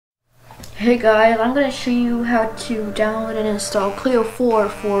Hey guys, I'm going to show you how to download and install CLEO 4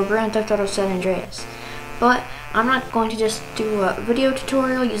 for Grand Theft Auto San Andreas. But I'm not going to just do a video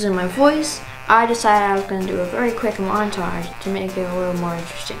tutorial using my voice. I decided I was going to do a very quick montage to make it a little more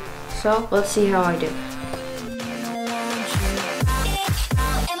interesting. So let's see how I do.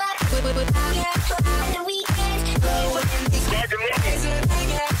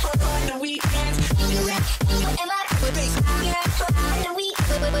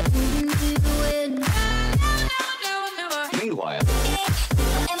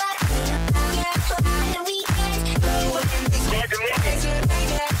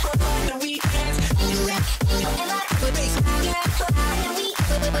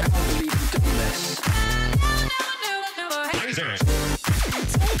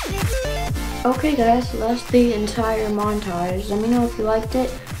 Okay guys, so that's the entire montage. Let me know if you liked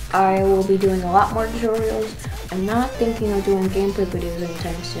it. I will be doing a lot more tutorials. I'm not thinking of doing gameplay videos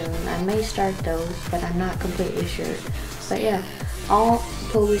anytime soon. I may start those, but I'm not completely sure. But yeah, I'll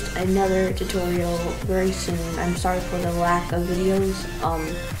post another tutorial very soon. I'm sorry for the lack of videos.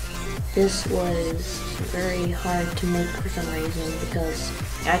 This was very hard to make for some reason because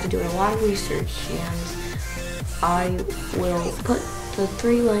I had to do a lot of research, and I will put the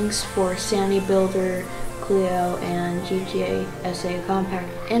 3 links for Sandy Builder, CLEO, and GTA SA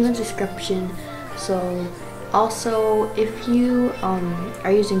Compact in the description. So also, if you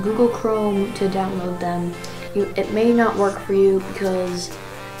are using Google Chrome to download them, it may not work for you because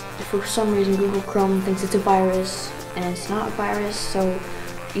for some reason Google Chrome thinks it's a virus, and it's not a virus. So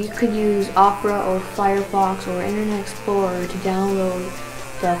you could use Opera or Firefox or Internet Explorer to download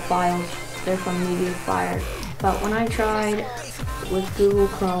the files. They're from MediaFire. But when I tried with Google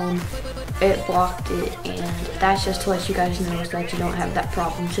Chrome, it blocked it, and that's just to let you guys know so that you don't have that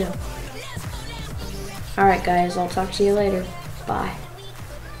problem too. Alright guys, I'll talk to you later. Bye.